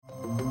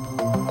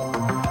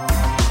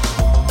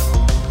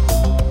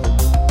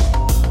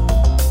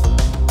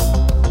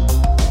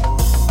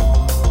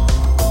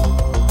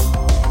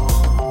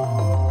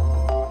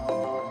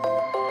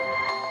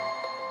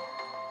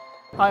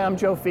Hi, I'm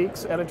Joe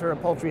Feeks, editor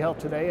of Poultry Health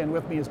Today, and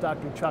with me is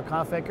Dr. Chuck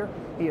Hoffaker.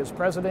 He is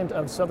president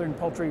of Southern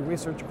Poultry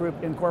Research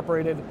Group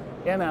Incorporated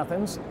in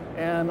Athens,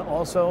 and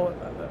also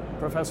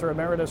professor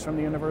emeritus from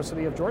the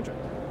University of Georgia.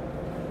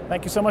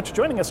 Thank you so much for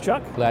joining us,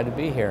 Chuck. Glad to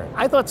be here.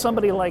 I thought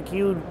somebody like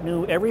you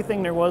knew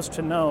everything there was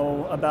to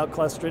know about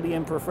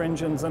Clostridium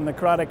perfringens and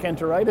necrotic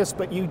enteritis,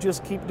 but you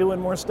just keep doing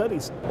more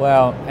studies.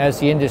 Well, as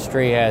the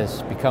industry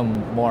has become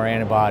more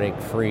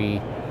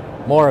antibiotic-free,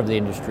 more of the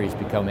industry has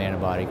become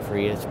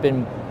antibiotic-free, it's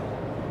been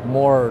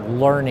more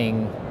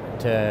learning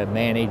to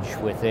manage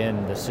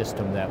within the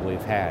system that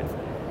we've had.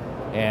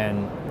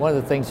 And one of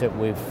the things that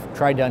we've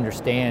tried to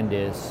understand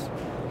is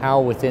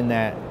how within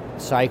that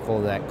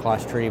cycle that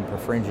Clostridium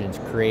perfringens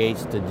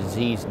creates the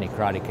disease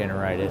necrotic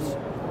enteritis,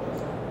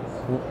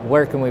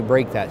 where can we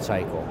break that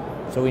cycle?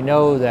 So we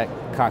know that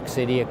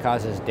Coccidia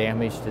causes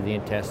damage to the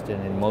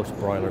intestine in most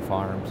broiler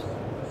farms.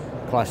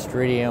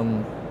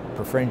 Clostridium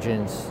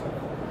perfringens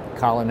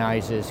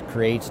colonizes,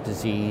 creates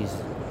disease,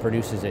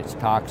 produces its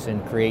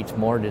toxin, creates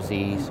more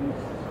disease,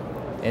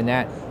 and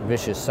that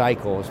vicious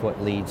cycle is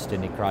what leads to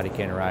necrotic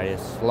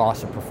enteritis,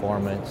 loss of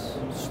performance,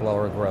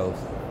 slower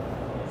growth.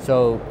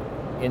 So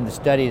in the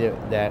study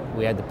that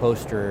we had the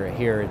poster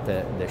here at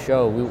the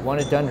show, we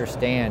wanted to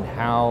understand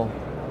how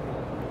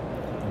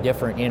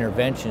different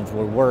interventions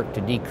would work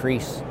to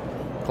decrease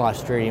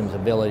Clostridium's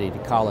ability to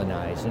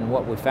colonize. And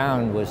what we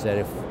found was that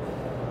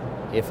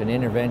if an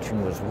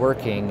intervention was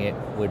working, it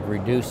would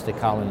reduce the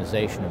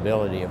colonization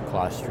ability of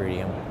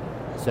Clostridium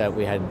so that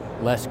we had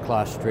less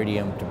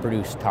Clostridium to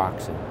produce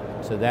toxin.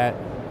 So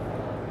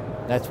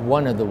that's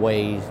one of the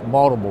ways,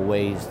 multiple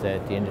ways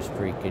that the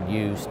industry could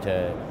use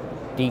to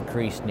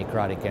decrease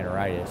necrotic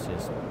enteritis,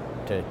 is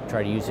to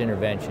try to use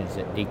interventions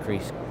that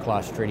decrease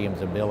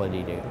Clostridium's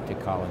ability to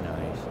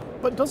colonize.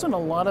 But doesn't a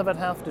lot of it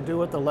have to do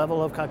with the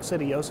level of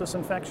coccidiosis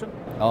infection?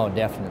 Oh,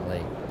 definitely.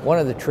 One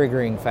of the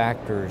triggering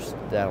factors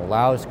that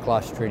allows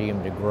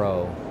Clostridium to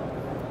grow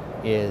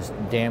is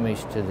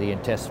damage to the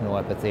intestinal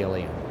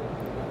epithelium.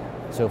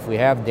 So if we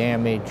have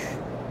damage,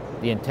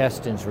 the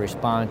intestine's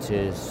response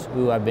is,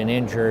 ooh, I've been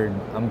injured,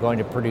 I'm going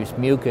to produce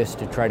mucus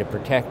to try to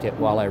protect it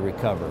while I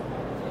recover.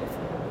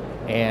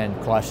 And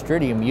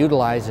Clostridium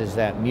utilizes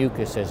that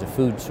mucus as a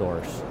food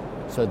source.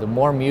 So the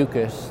more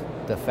mucus,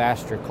 the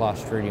faster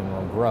Clostridium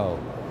will grow.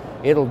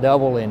 It'll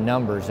double in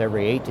numbers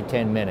every 8 to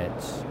 10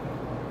 minutes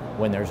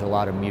when there's a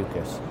lot of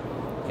mucus.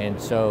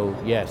 And so,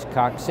 yes,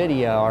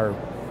 Coccidia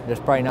there's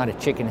probably not a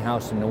chicken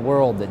house in the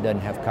world that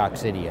doesn't have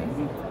Coccidia.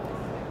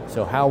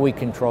 So how we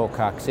control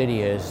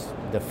Coccidia is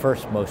the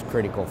first most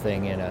critical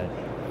thing in an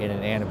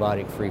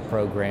antibiotic-free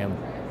program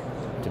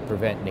to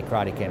prevent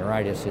necrotic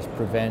enteritis, is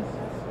prevent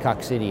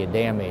Coccidia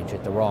damage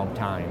at the wrong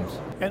times.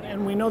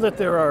 And we know that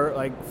there are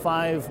like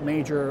 5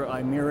 major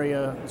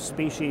Eimeria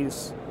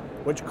species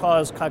which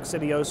cause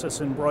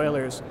coccidiosis in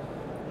broilers.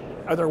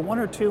 Are there 1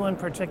 or 2 in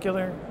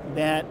particular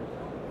that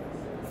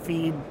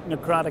feed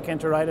necrotic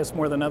enteritis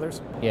more than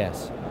others?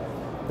 Yes.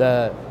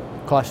 The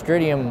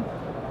Clostridium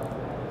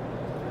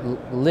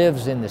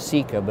lives in the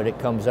ceca, but it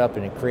comes up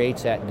and it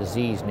creates that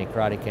disease,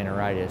 necrotic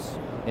enteritis,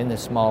 in the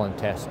small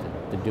intestine,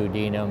 the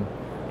duodenum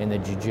and the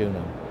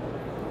jejunum.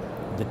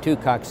 The 2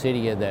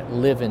 coccidia that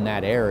live in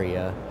that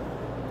area,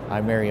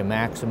 Eimeria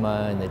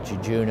maxima in the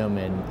jejunum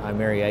and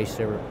Eimeria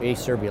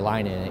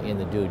acerbulina in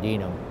the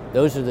duodenum,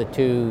 those are the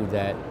 2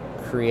 that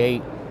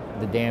create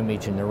the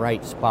damage in the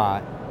right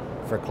spot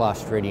for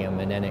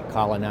Clostridium, and then it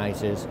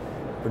colonizes,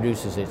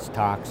 produces its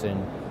toxin,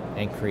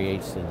 and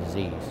creates the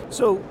disease.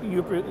 So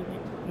you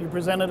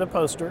presented a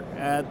poster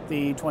at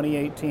the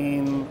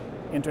 2018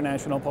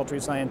 International Poultry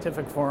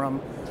Scientific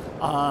Forum.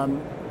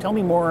 Tell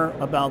me more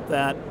about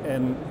that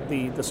and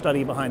the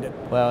study behind it.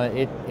 Well,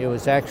 it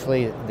was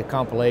actually the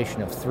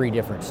compilation of 3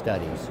 different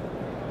studies.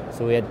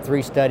 So we had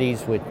 3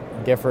 studies with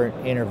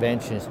different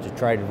interventions to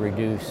try to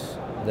reduce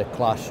the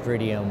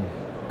Clostridium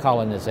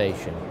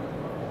colonization,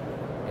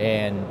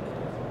 and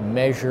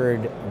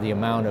measured the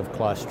amount of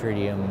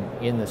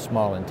Clostridium in the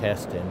small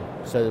intestine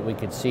so that we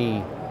could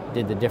see,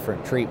 did the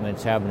different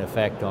treatments have an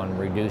effect on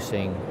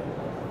reducing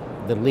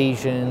the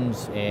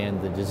lesions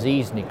and the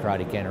disease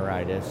necrotic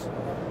enteritis.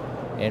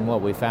 And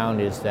what we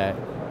found is that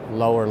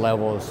lower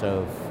levels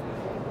of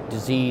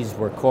disease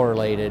were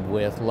correlated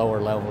with lower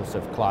levels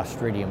of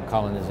Clostridium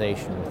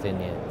colonization within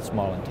the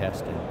small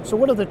intestine. So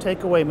what are the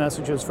takeaway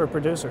messages for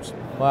producers?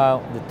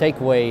 Well, the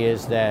takeaway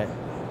is that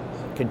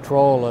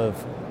control of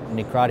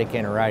necrotic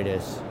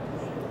enteritis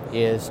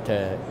is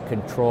to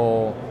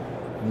control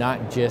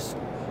not just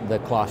the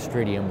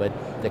Clostridium, but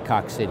the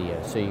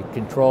Coccidia. So you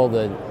control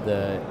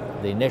the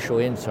initial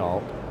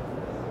insult,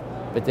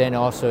 but then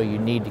also you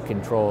need to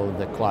control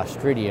the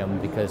Clostridium,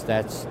 because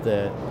that's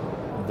the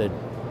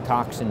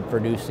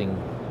toxin-producing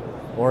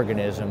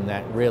organism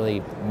that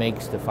really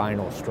makes the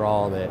final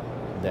straw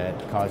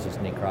that causes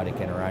necrotic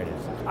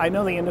enteritis. I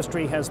know the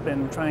industry has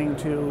been trying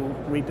to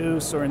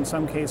reduce, or in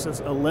some cases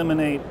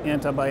eliminate,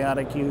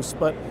 antibiotic use,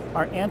 but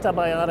are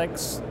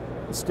antibiotics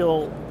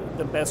still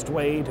the best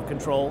way to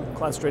control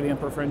Clostridium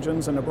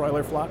perfringens in a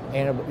broiler flock?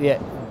 Yeah,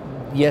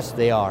 Yes,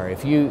 they are.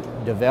 If you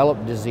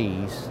develop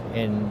disease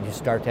and you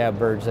start to have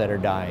birds that are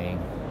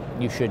dying,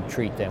 you should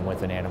treat them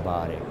with an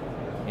antibiotic.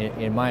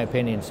 In my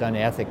opinion, it's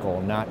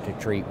unethical not to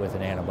treat with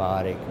an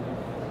antibiotic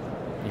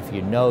if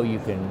you know you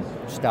can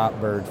stop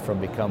birds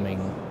from becoming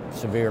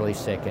severely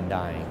sick and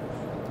dying.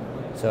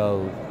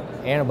 So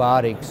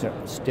antibiotics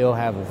still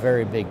have a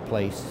very big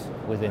place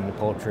within the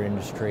poultry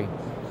industry.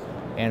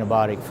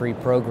 Antibiotic-free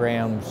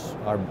programs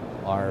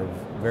are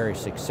very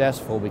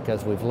successful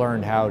because we've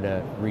learned how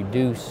to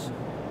reduce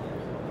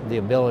the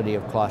ability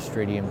of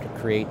Clostridium to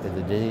create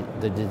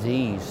the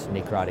disease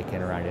necrotic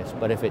enteritis.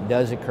 But if it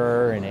does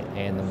occur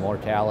and the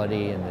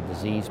mortality and the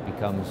disease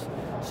becomes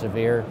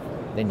severe,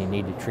 then you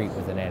need to treat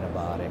with an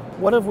antibiotic.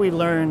 What have we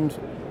learned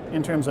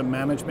in terms of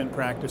management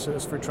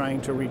practices for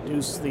trying to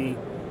reduce the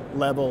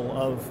level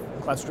of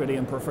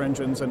Clostridium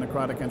perfringens and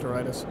necrotic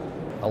enteritis?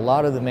 A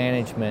lot of the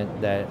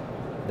management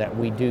that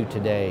we do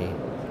today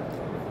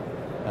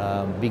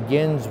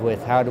begins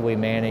with how do we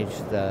manage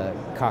the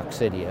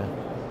coccidia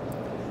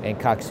and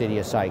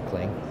coccidia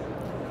cycling,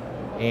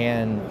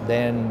 and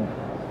then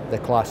the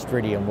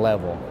Clostridium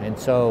level. And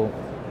so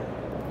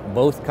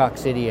both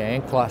coccidia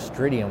and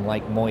Clostridium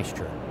like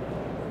moisture.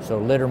 So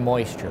litter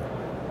moisture,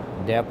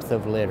 depth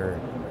of litter,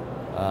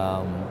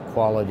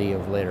 quality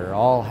of litter,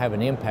 all have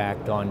an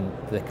impact on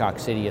the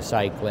coccidia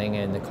cycling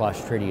and the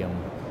Clostridium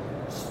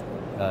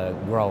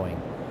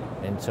growing.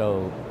 And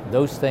so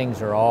those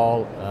things are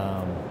all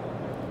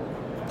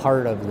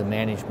part of the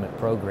management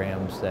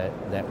programs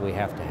that we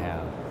have to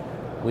have.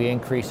 We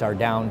increase our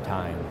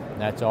downtime.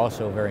 That's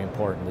also very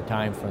important, the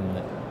time from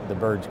the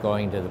birds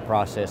going to the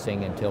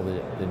processing until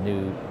the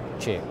new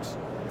chicks.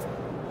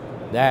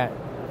 That,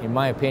 in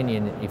my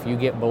opinion, if you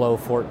get below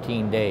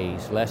 14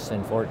 days, less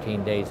than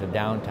 14 days of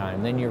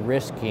downtime, then you're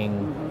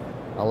risking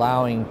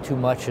allowing too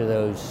much of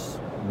those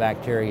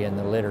bacteria in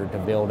the litter to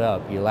build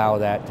up. You allow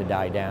that to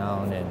die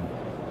down, and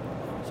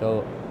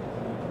so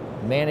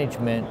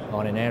management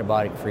on an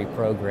antibiotic-free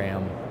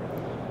program,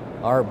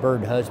 our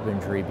bird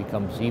husbandry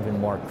becomes even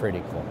more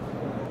critical.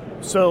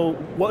 So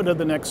what are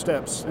the next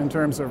steps in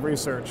terms of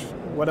research?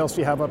 What else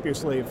do you have up your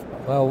sleeve?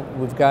 Well,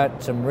 we've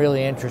got some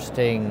really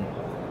interesting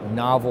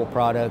novel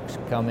products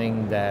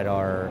coming that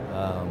are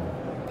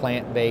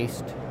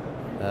plant-based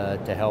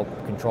to help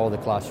control the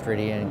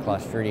Clostridia and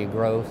Clostridia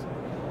growth.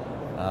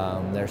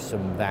 There's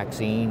some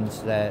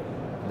vaccines that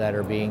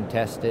are being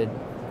tested.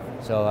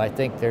 So I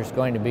think there's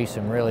going to be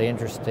some really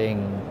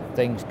interesting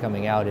things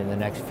coming out in the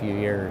next few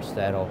years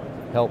that'll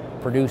help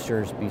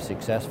producers be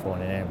successful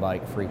in an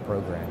antibiotic-free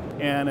program.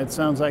 And it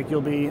sounds like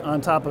you'll be on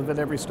top of it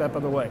every step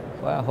of the way.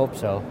 Well, I hope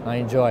so. I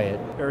enjoy it.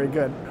 Very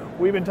good.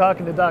 We've been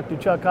talking to Dr.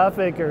 Chuck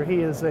Hoffaker. He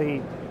is a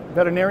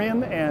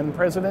veterinarian and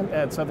president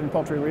at Southern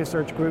Poultry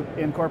Research Group,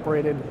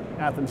 Incorporated,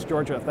 Athens,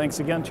 Georgia. Thanks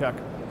again, Chuck.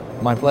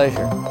 My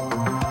pleasure.